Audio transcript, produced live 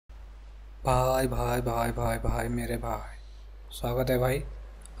भाई भाई भाई भाई भाई मेरे भाई, स्वागत है भाई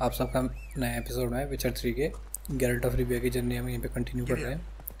आप सबका नए एपिसोड में विचर 3 के गैरेल्ट ऑफ रिविया की जर्नी हम यहीं पे कंटिन्यू कर रहे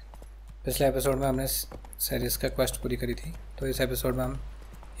हैं। पिछले एपिसोड में हमने सेरिस का क्वेस्ट पूरी करी थी, तो इस एपिसोड में हम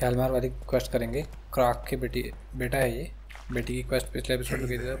ह्यालमार वाली क्वेस्ट करेंगे। क्राक की बेटा है ये। बेटी की क्वेस्ट पिछले एपिसोड में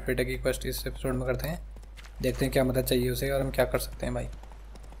की थी, तो बेटे की क्वेस्ट इस एपिसोड में करते हैं। देखते हैं क्या मदद चाहिए उसे और हम क्या कर सकते हैं भाई।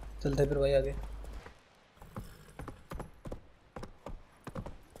 चलते हैं फिर भाई आगे।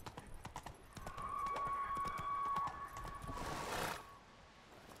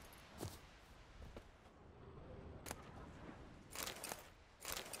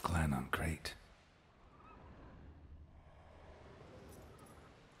 Clan on Crate.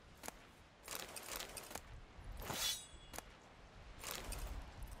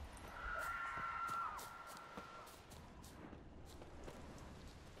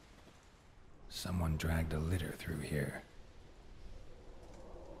 Someone dragged a litter through here.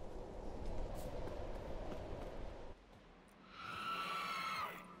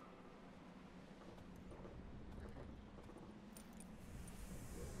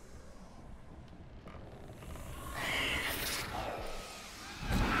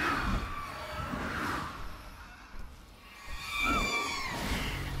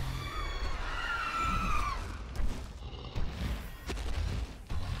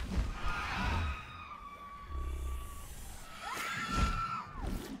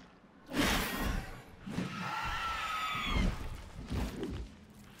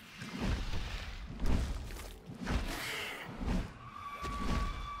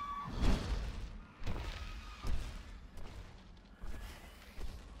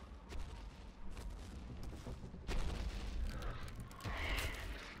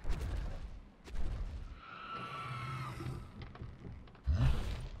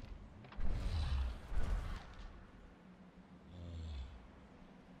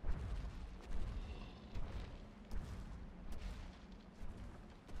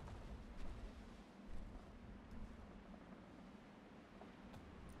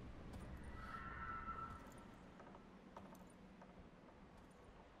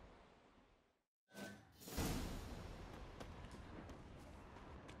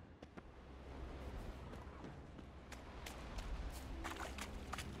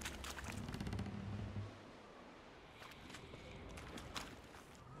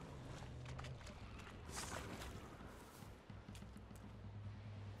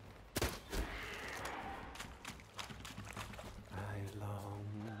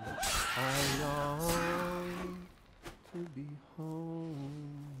 I long to be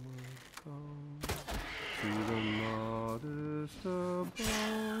homeward gone to the modest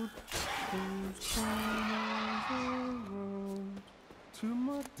abode whose corners are round, to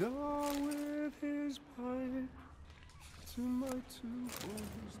my dog with his pipe, to my two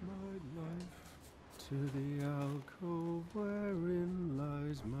boys, my life, to the alcove wherein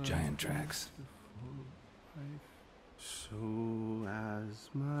lies my Giant tracks. beautiful wife. So as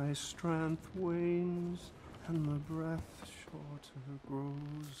my strength wanes and my breath shorter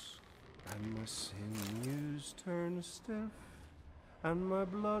grows, and my sinews turn stiff and my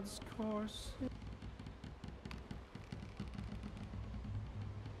blood's course.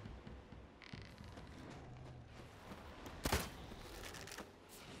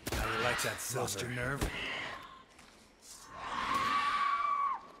 I like that lost your nerve.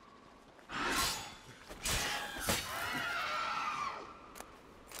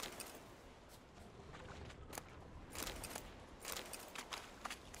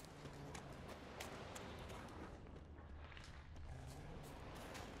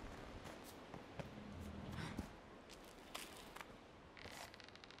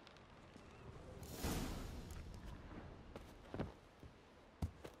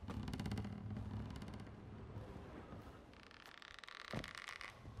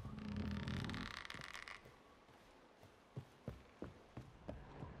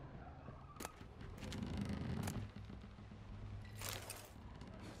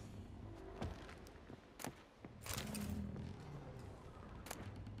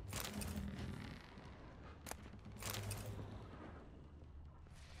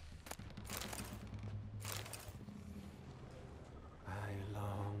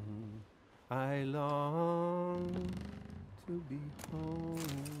 I long to be homeward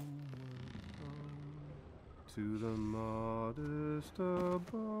gone to the modest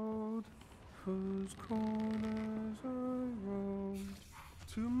abode whose corners I roamed,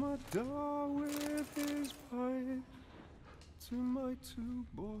 to my dog with his pipe, to my two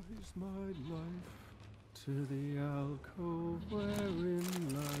boys, my life, to the alcove wherein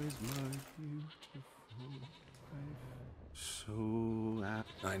lies my beautiful wife. So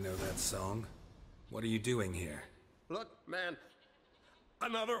I know that song. What are you doing here? Look, man.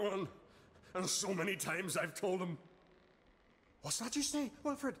 Another one. And so many times I've told him. What's that you say,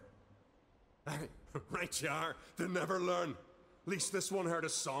 Wilfred? Right you are. They never learn. At least this one heard a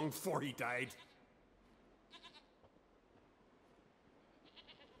song before he died.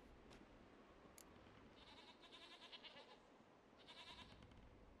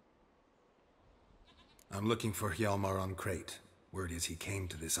 I'm looking for Hjalmar on Crach. Word is he came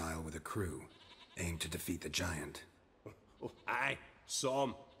to this isle with a crew, aimed to defeat the giant. Oh, aye. Saw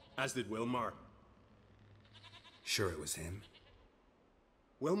him. As did Hjalmar. Sure it was him?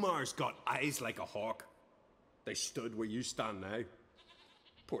 Hjalmar's got eyes like a hawk. They stood where you stand now.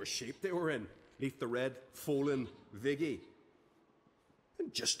 Poor shape they were in. Leaf the Red, Folin, Viggy.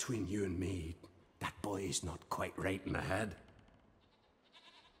 And just between you and me, that boy's not quite right in the head.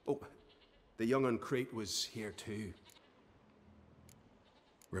 Oh, the young on Crach was here too.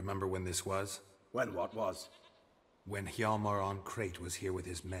 Remember when this was? When what was? When Hjalmar on Crach was here with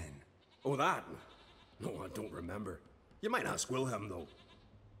his men. Oh, that? No, I don't remember. You might ask Wilhelm, though.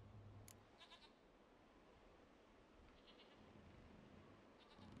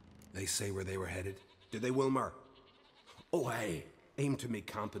 They say where they were headed? Did they, Hjalmar? Oh, aye. Aim to make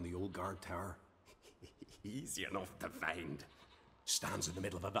camp in the old guard tower. Easy enough to find. Stands in the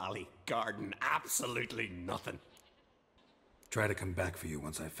middle of a valley. Garden, absolutely nothing. Try to come back for you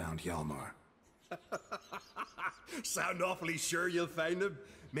once I've found Hjalmar. Sound awfully sure you'll find him?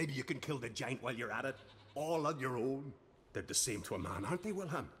 Maybe you can kill the giant while you're at it. All on your own. They're the same to a man, aren't they,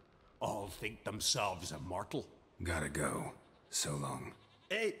 Wilhelm? All think themselves immortal. Gotta go. So long.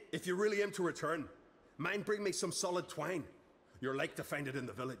 Hey, if you really aim to return, mind bring me some solid twine. You're like to find it in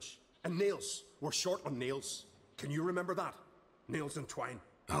the village. And nails. We're short on nails. Can you remember that? Nails and twine.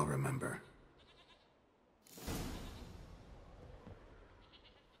 I'll remember.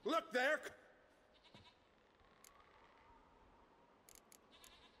 Look there!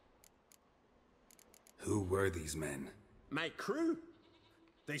 Who were these men? My crew.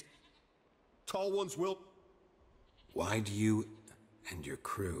 They tall ones will. Why do you and your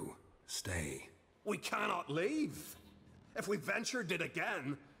crew stay? We cannot leave. If we ventured it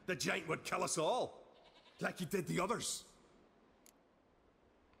again, the giant would kill us all. Like he did the others.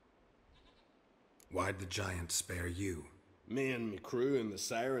 Why'd the giant spare you? Me and me crew and the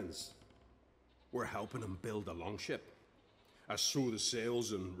sirens. We're helping him build a longship. I sew the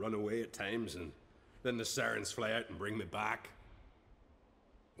sails and run away at times, and then the sirens fly out and bring me back.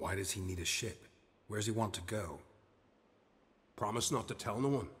 Why does he need a ship? Where's he want to go? Promise not to tell no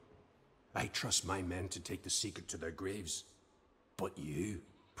one. I trust my men to take the secret to their graves. But you?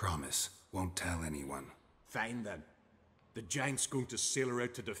 Promise. Won't tell anyone. Fine then. The giant's going to sail her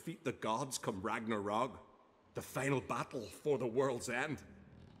out to defeat the gods come Ragnarok. The final battle for the world's end.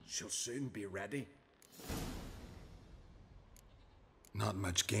 She'll soon be ready. Not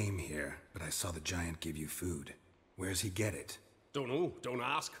much game here, but I saw the giant give you food. Where's he get it? Don't know, don't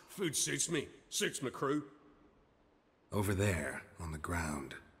ask. Food suits me. Suits my crew. Over there, on the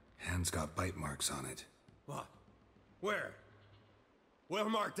ground. Hand's got bite marks on it. What? Where? Well,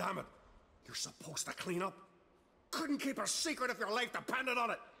 Mark, damn it. You're supposed to clean up. Couldn't keep a secret if your life depended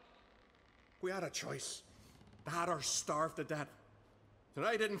on it. We had a choice. That or starve to death. And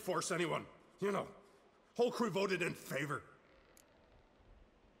I didn't force anyone. You know, whole crew voted in favor.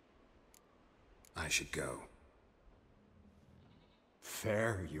 I should go.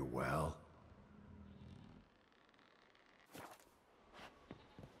 Fare you well.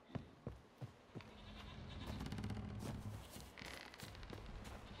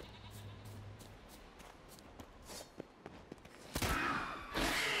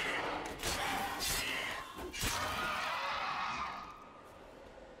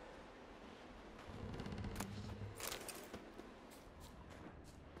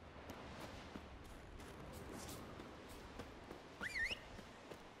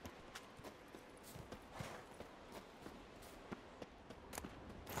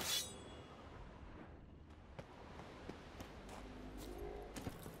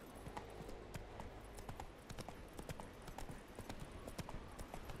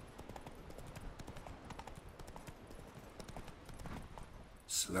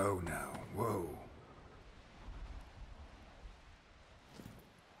 Slow now. Whoa.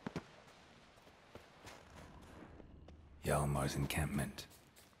 Hjalmar's encampment.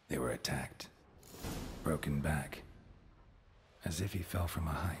 They were attacked. Broken back. As if he fell from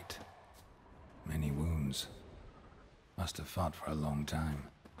a height. Many wounds. Must have fought for a long time.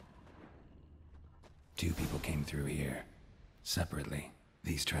 2 people came through here. Separately.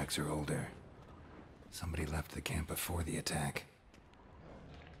 These tracks are older. Somebody left the camp before the attack.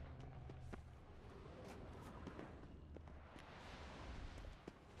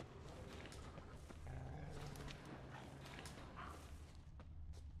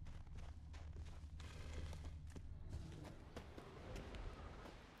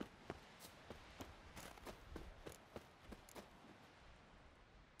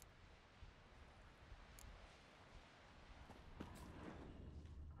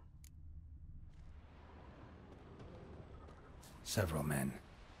 Several men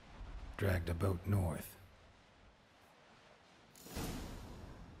dragged a boat north.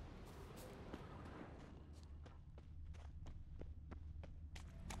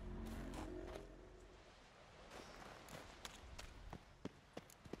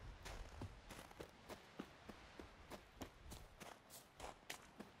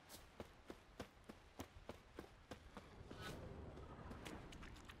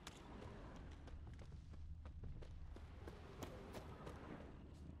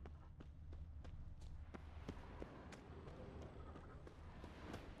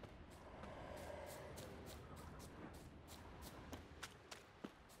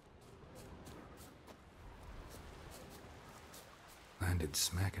 Landed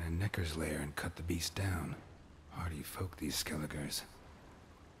smack in a necker's lair and cut the beast down. Hardy folk, these Skelligers.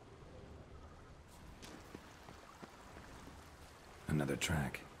 Another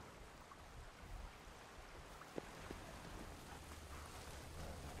track.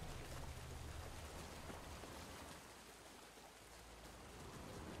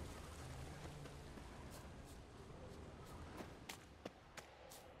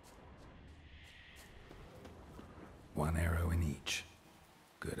 One arrow in each.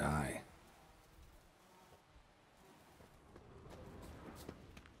 Good eye.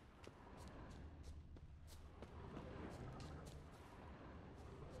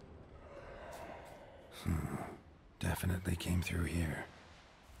 Definitely came through here.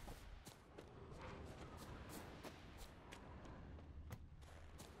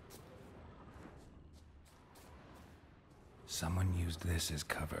 Someone used this as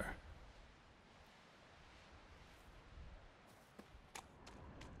cover.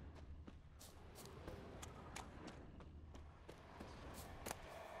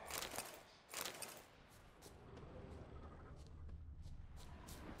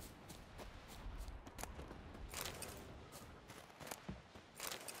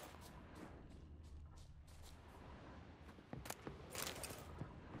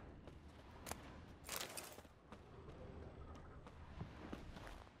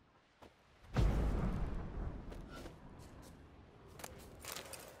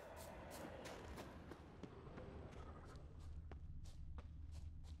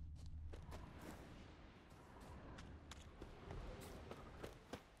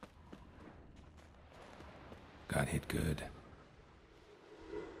 Got hit good.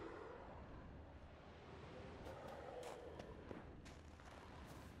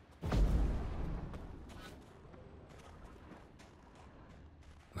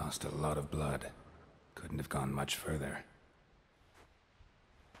 Lost a lot of blood. Couldn't have gone much further.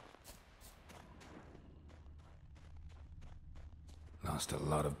 Lost a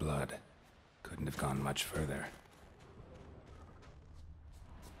lot of blood. Couldn't have gone much further.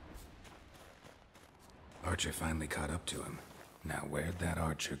 Archer finally caught up to him. Now where'd that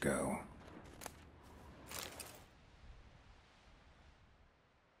archer go?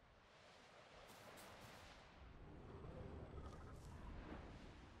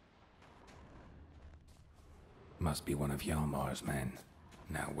 Must be one of Hjalmar's men.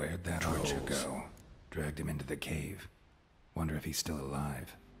 Now where'd that archer go? Dragged him into the cave. Wonder if he's still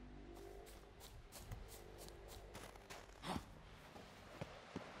alive.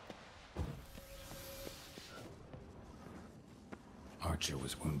 Archer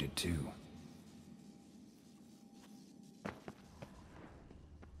was wounded too.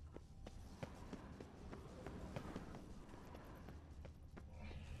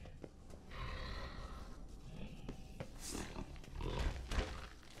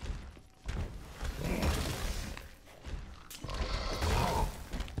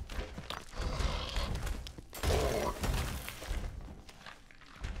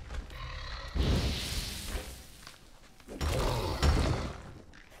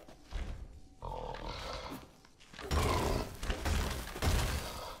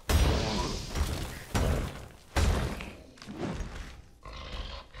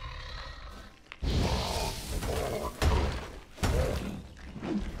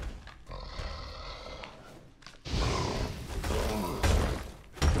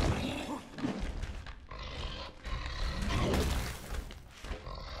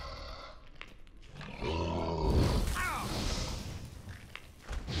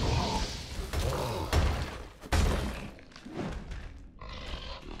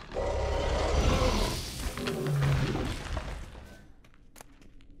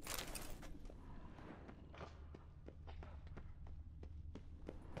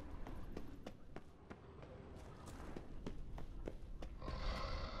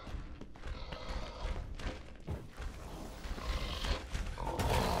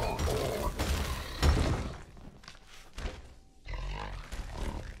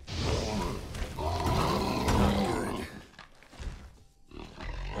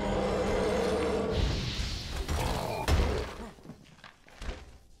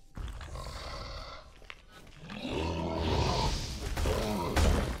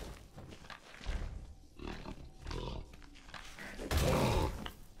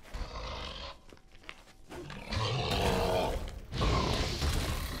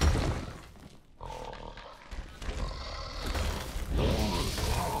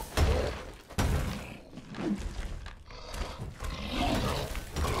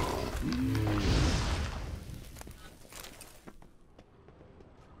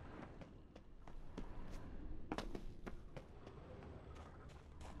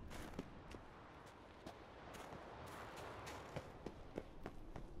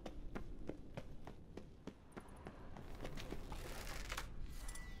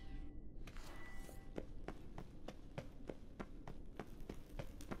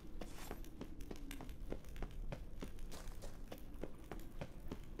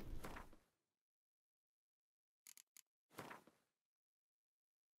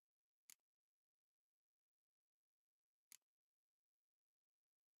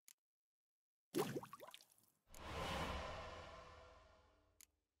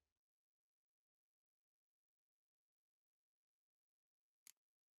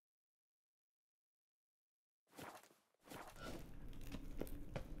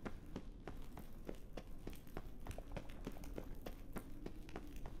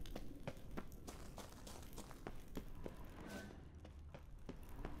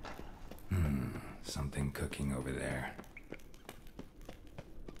 Something cooking over there.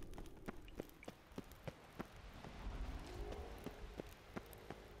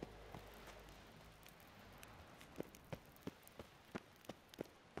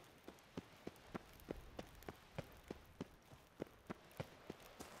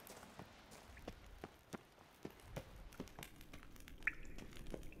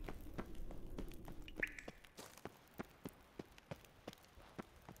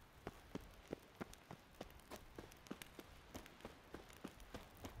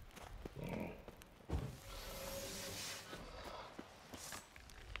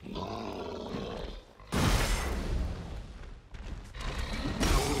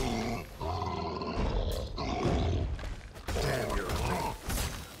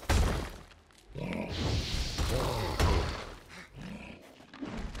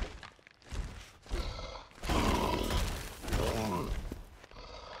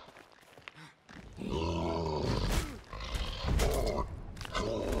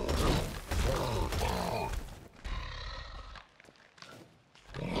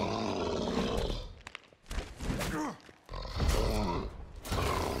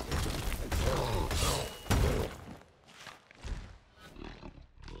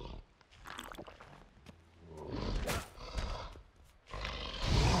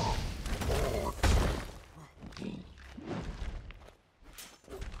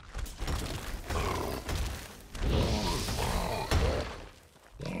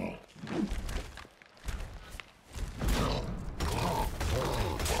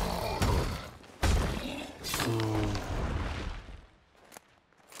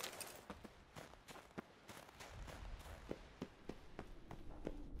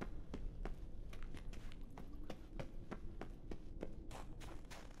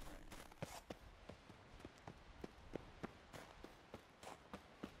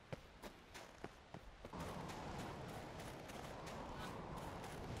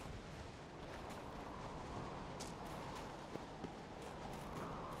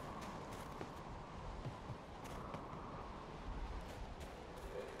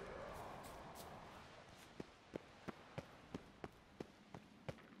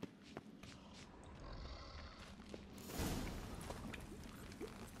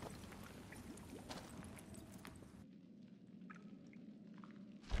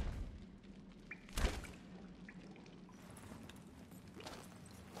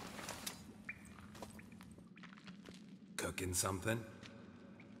 Cooking something?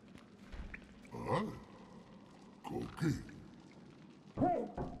 Huh? Cookie? Hey,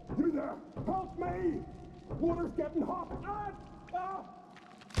 you there! Help me! Water's getting hot!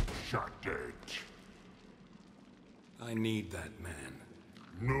 Shut it. I need that man.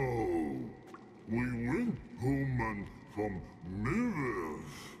 No. We went home and from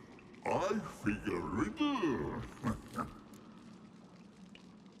mirrors. I figure riddle.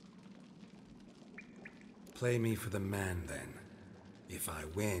 Play me for the man, then. If I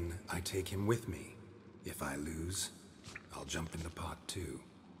win, I take him with me. If I lose, I'll jump in the pot, too.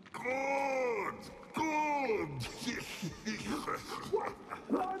 Good! Good!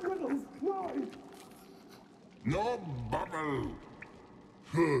 Nine riddles! Nine! No bubble!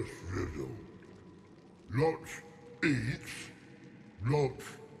 First riddle. Lots eats, lots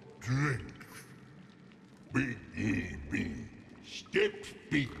drinks. Big he be, steps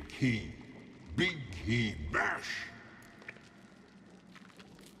big he bash.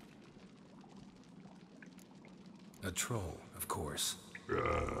 A troll, of course.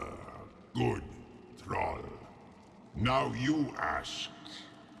 Good, troll. Now you ask.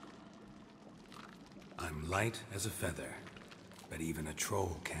 I'm light as a feather, but even a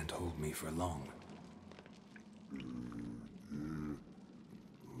troll can't hold me for long.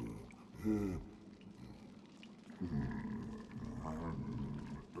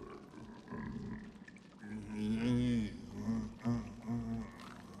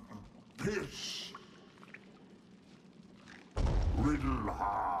 Piss. Riddle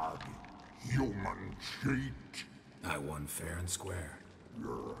hard, human cheat. I won fair and square.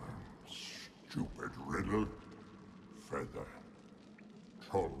 Stupid riddle. Feather.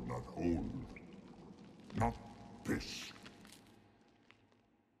 Troll not hold. Not piss.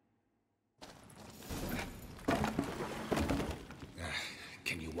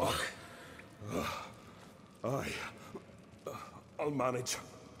 Can you walk? I'll manage.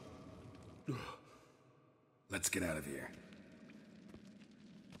 Let's get out of here.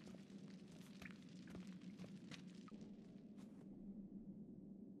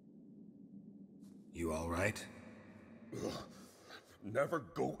 You all right? Never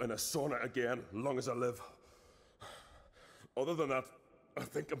go in a sauna again, long as I live. Other than that, I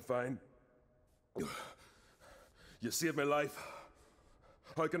think I'm fine. You saved my life.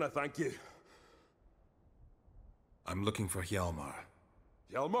 How can I thank you? I'm looking for Hjalmar.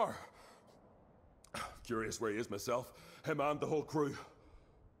 Hjalmar? Curious where he is myself. Him and the whole crew.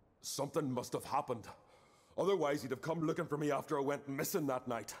 Something must have happened. Otherwise he'd have come looking for me after I went missing that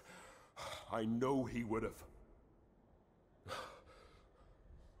night. I know he would have.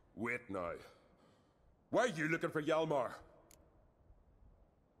 Wait now. Why are you looking for Hjalmar?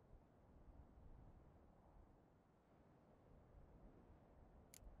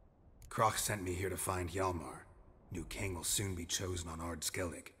 Crach sent me here to find Hjalmar. New king will soon be chosen on Ard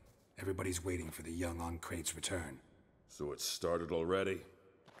Skellig. Everybody's waiting for the young on Crate's return. So it started already.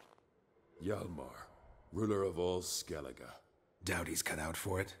 Hjalmar, ruler of all Skellige. Doubt he's cut out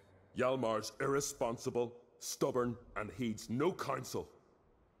for it. Hjalmar's irresponsible, stubborn, and heeds no counsel.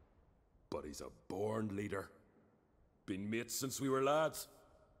 But he's a born leader. Been mates since we were lads.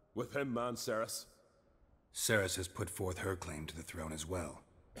 With him and Cerys. Cerys has put forth her claim to the throne as well.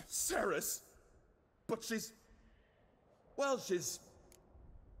 Cerys? But she's... well, she's...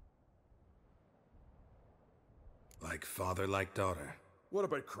 Like father, like daughter. What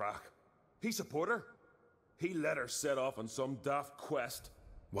about Crach? He support her? He let her set off on some daft quest.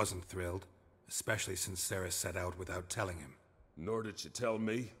 Wasn't thrilled, especially since Cerys set out without telling him. Nor did she tell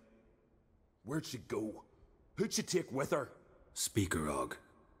me. Where'd she go? Who'd she take with her? Speaker Og,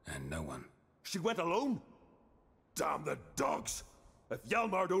 and no one. She went alone? Damn the dogs! If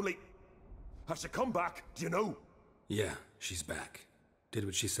Hjalmar'd only... Has she come back, do you know? Yeah, she's back. Did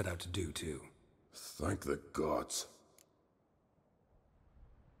what she set out to do, too. Thank the gods.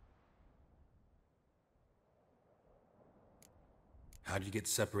 How'd you get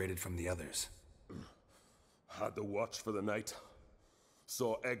separated from the others? Had the watch for the night.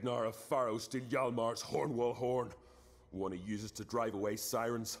 Saw Egnar of Pharaoh steal Hjalmar's Hornwall horn. One he uses to drive away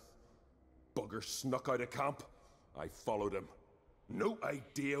sirens. Bugger snuck out of camp. I followed him. No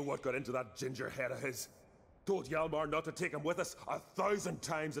idea what got into that ginger head of his. Told Hjalmar not to take him with us 1,000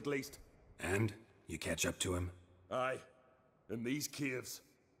 times at least. And? You catch up to him? Aye. In these caves.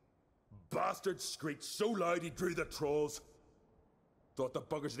 Bastard screeched so loud he drew the trolls. Thought the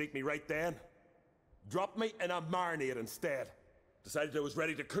buggers would eat me right then. Dropped me in a marinade instead. Decided I was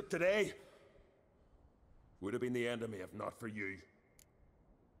ready to cook today. Would have been the end of me if not for you.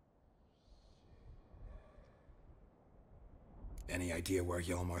 Any idea where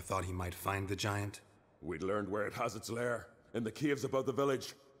Hjalmar thought he might find the giant? We'd learned where it has its lair, in the caves above the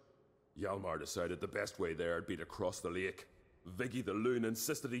village. Hjalmar decided the best way there would be to cross the lake. Viggy the loon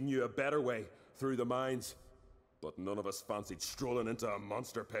insisted he knew a better way, through the mines. But none of us fancied strolling into a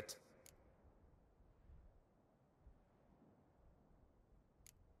monster pit.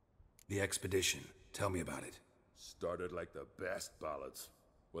 The expedition. Tell me about it. Started like the best ballads.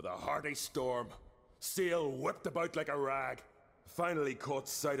 With a hearty storm. Sail whipped about like a rag. Finally caught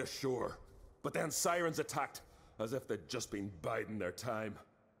sight of shore. But then sirens attacked, as if they'd just been biding their time.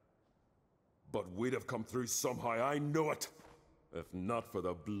 But we'd have come through somehow, I know it. If not for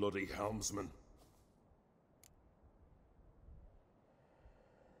the bloody helmsman.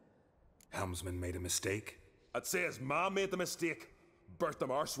 Helmsman made a mistake? I'd say his ma made the mistake. Burnt them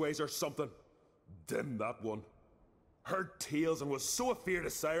arseways or something. Dim that one. Heard tales and was so afeard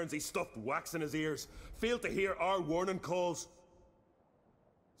of sirens he stuffed wax in his ears. Failed to hear our warning calls.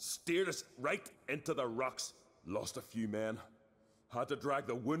 Steered us right into the rocks. Lost a few men. Had to drag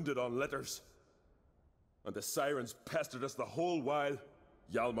the wounded on litters. And the sirens pestered us the whole while.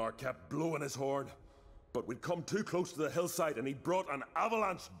 Hjalmar kept blowing his horn. But we'd come too close to the hillside and he brought an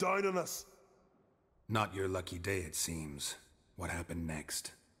avalanche down on us. Not your lucky day, it seems. What happened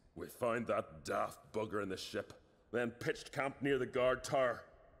next? We found that daft bugger in the ship, then pitched camp near the guard tower.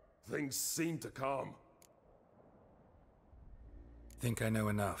 Things seemed to calm. Think I know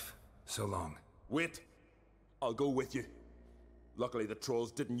enough. So long. Wait. I'll go with you. Luckily the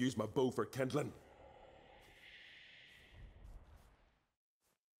trolls didn't use my bow for kindling.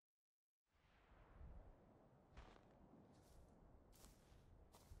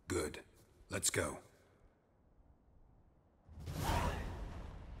 Good. Let's go.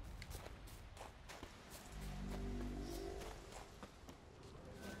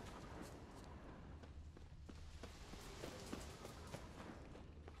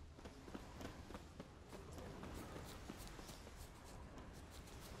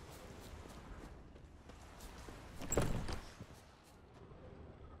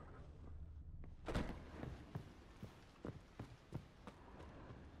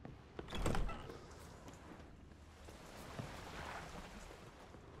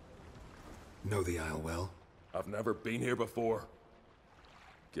 Know the Isle well? I've never been here before.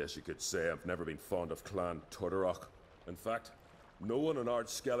 Guess you could say I've never been fond of Clan Turdarach. In fact, no one in Ard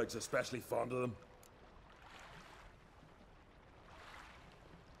Skellig's especially fond of them.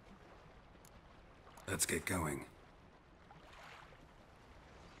 Let's get going.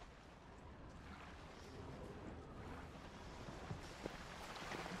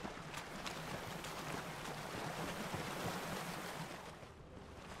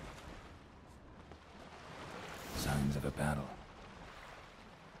 Signs of a battle.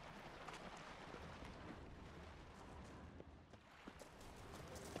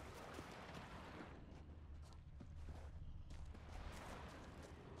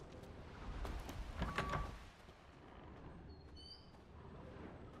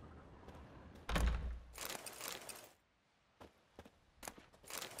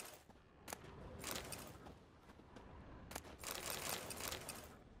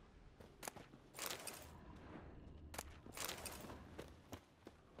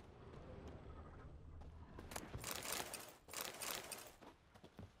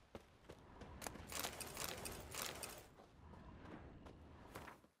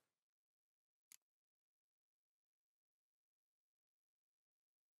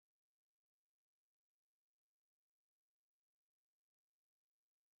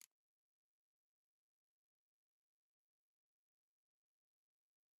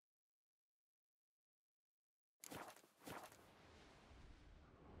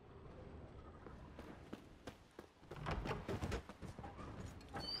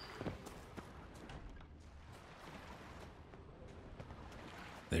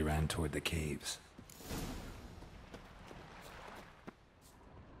 They ran toward the caves.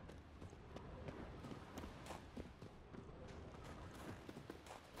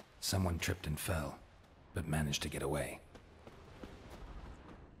 Someone tripped and fell, but managed to get away.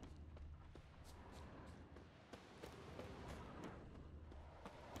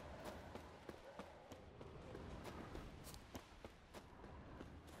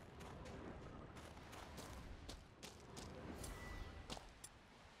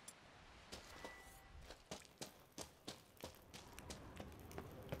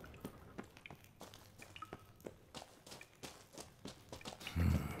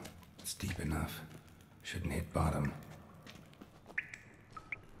 It's deep enough. Shouldn't hit bottom.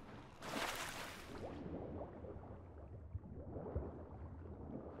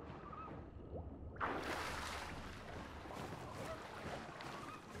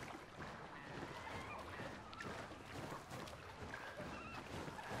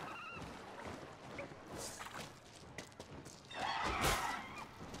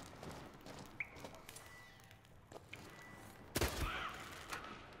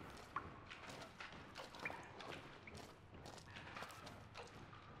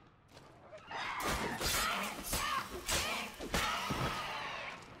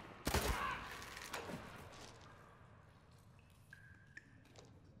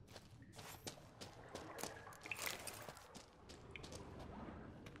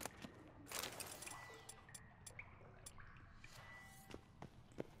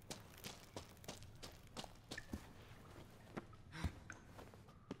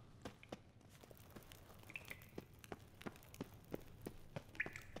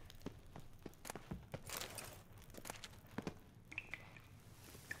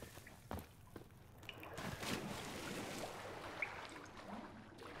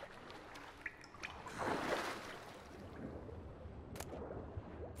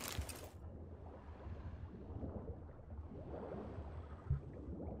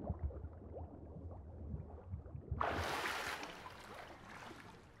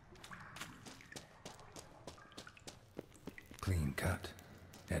 Clean cut.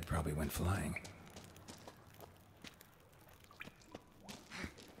 Head probably went flying.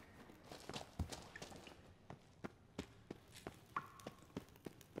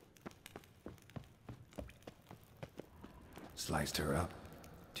 Sliced her up.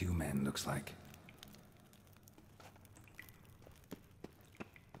 2 men, looks like.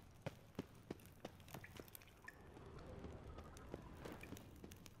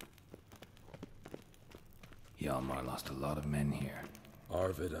 Hjalmar lost a lot of men here.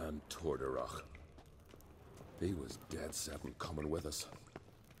 Arvid and Turdarach. He was dead set on coming with us.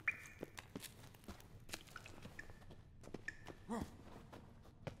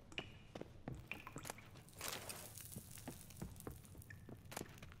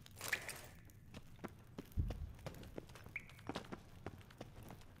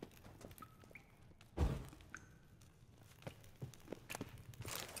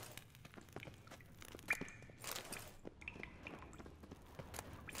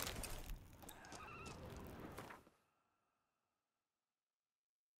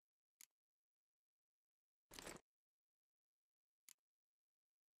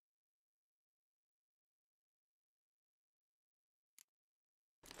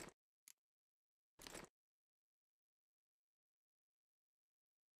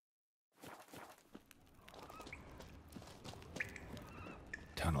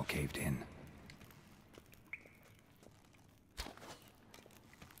 tunnel caved in.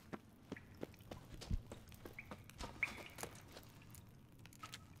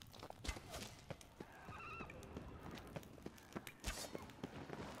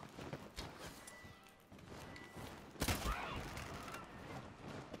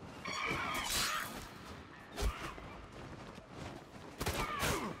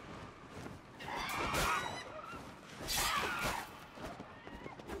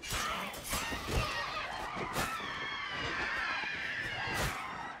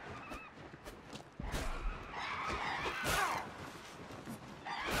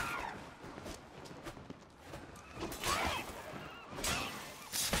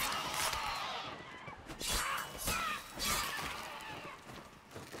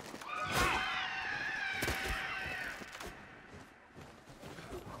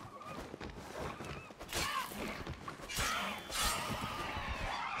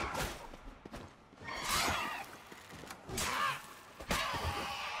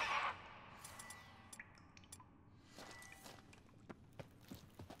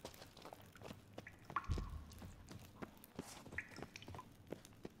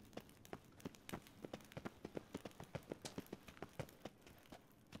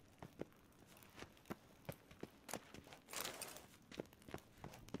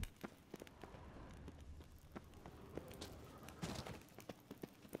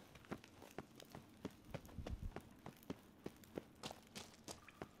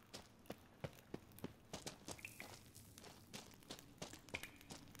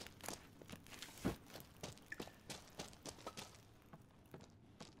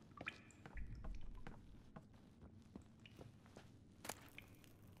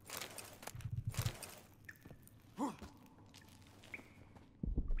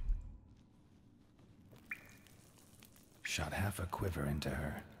 Shot half a quiver into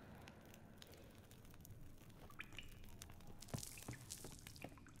her.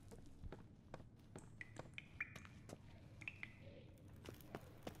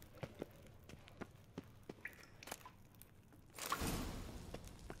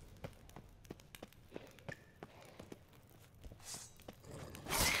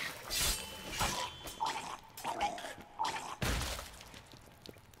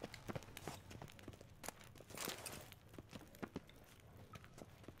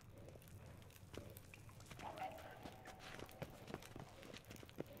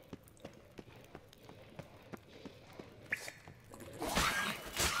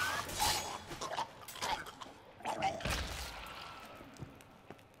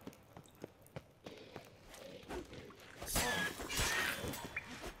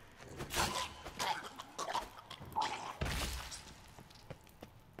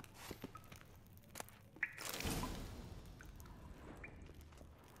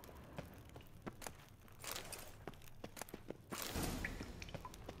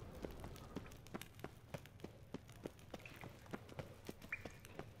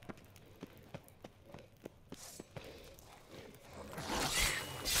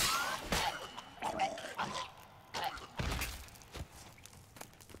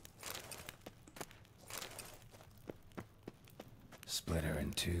 Split her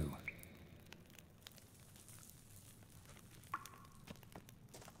in two.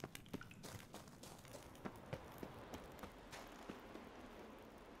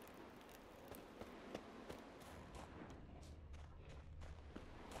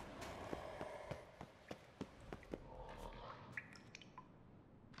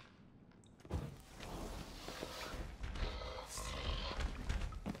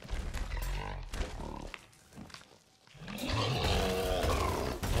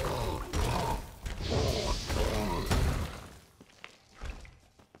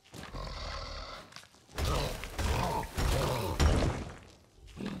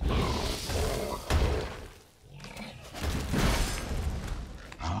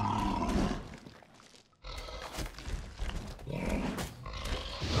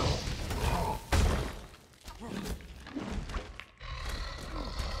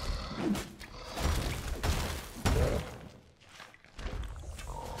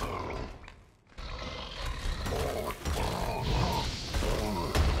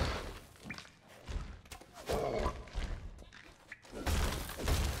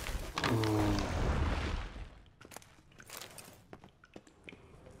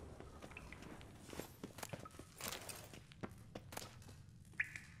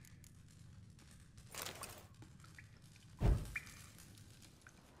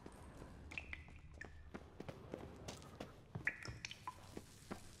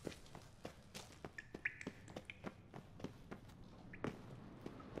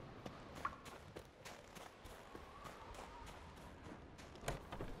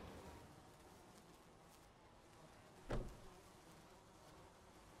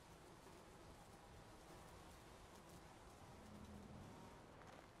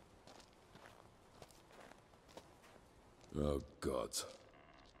 Oh, gods.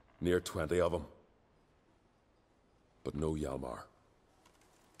 Near 20 of them. But no Hjalmar.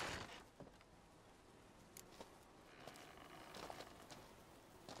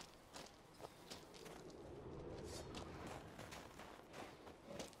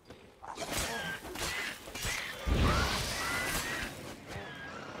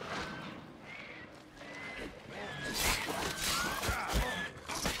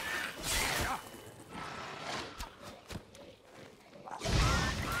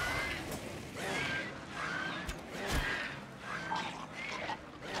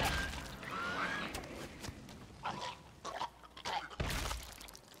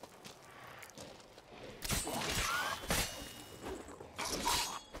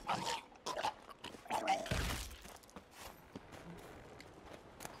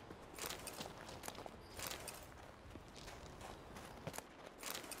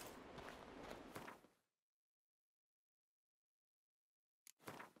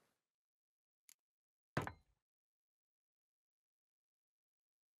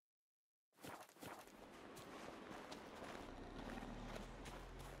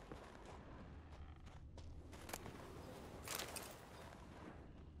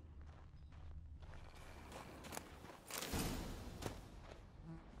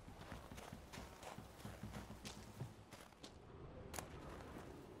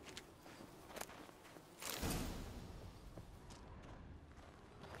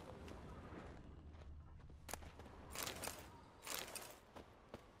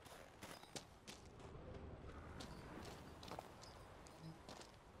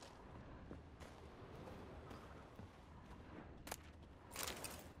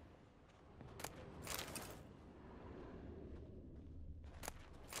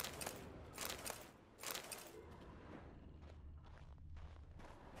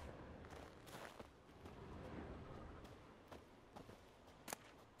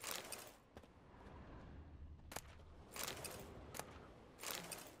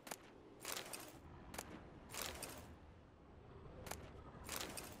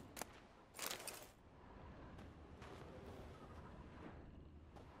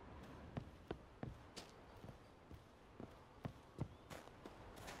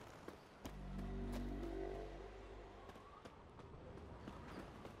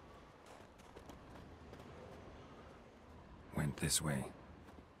 Went this way.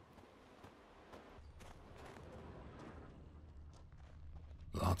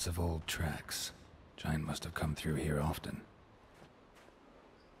 Lots of old tracks. Giant must have come through here often.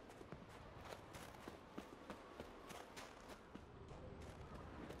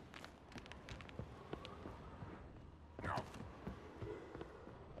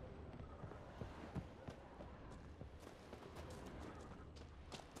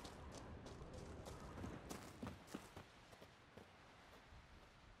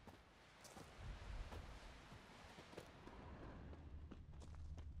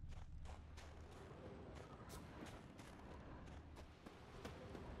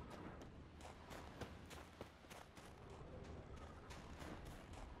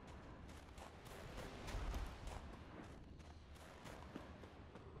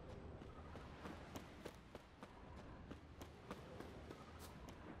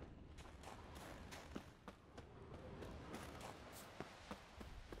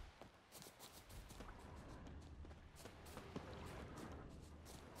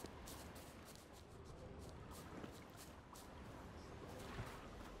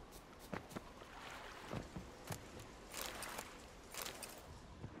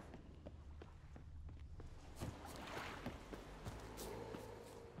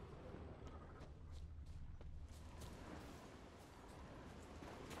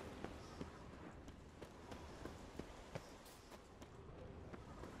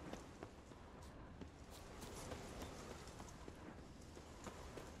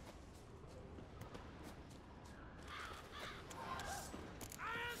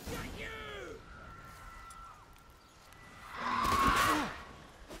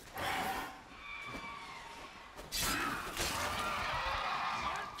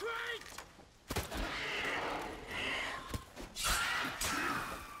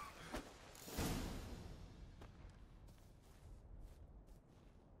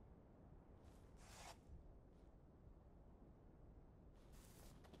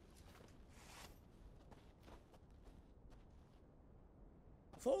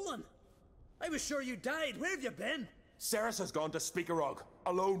 Fallen! I was sure you died. Where have you been? Ceres has gone to Speakerog,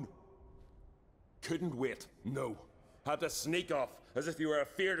 alone. Couldn't wait, no. Had to sneak off, as if you were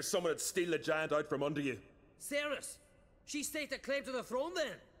afeard of someone would steal the giant out from under you. Ceres! She staked a claim to the throne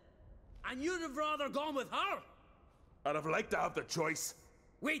then? And you'd have rather gone with her? I'd have liked to have the choice.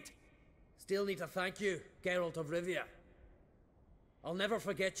 Wait! Still need to thank you, Geralt of Rivia. I'll never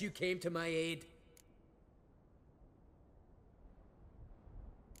forget you came to my aid.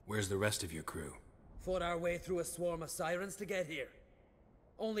 Where's the rest of your crew? Fought our way through a swarm of sirens to get here.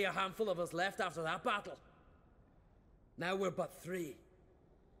 Only a handful of us left after that battle. Now we're but 3.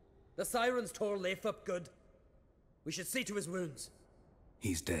 The sirens tore Leif up good. We should see to his wounds.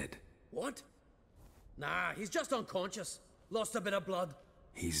 He's dead. What? Nah, he's just unconscious. Lost a bit of blood.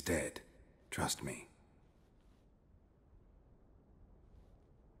 He's dead. Trust me.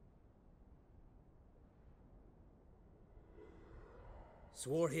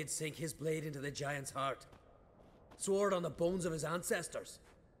 Swore he'd sink his blade into the giant's heart. Swore it on the bones of his ancestors.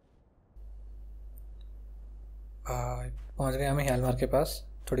 पहुंच गए हमें ह्यालमार के पास.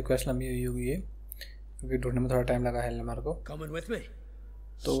 थोड़ी quest लंबी हुई होगी ये क्योंकि ढूंढने में थोड़ा टाइम लगा ह्यालमार को. Coming with me?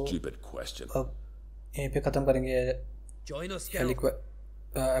 तो Stupid question. अब यहीं पे ख़त्म करेंगे Join us, पहली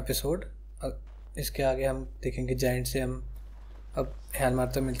Geralt. एपिसोड. इसके आगे हम देखेंगे जायंट से. हम अब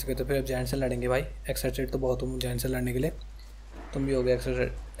ह्यालमार तो मिल चुके तो फिर अब जायंट से लड़ेंगे भाई. एक्साइटेड तो बहुत हूँ जायंट से लड़ने के लिए. तुम भी हो गए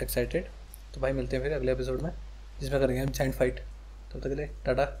एक्साइटेड. तो भाई मिलते हैं फिर अगले एपिसोड में जिसमें करेंगे हम जायंट फाइट. तब तक के लिए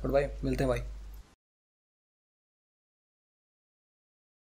टाटा गुड बाय. मिलते हैं भाई.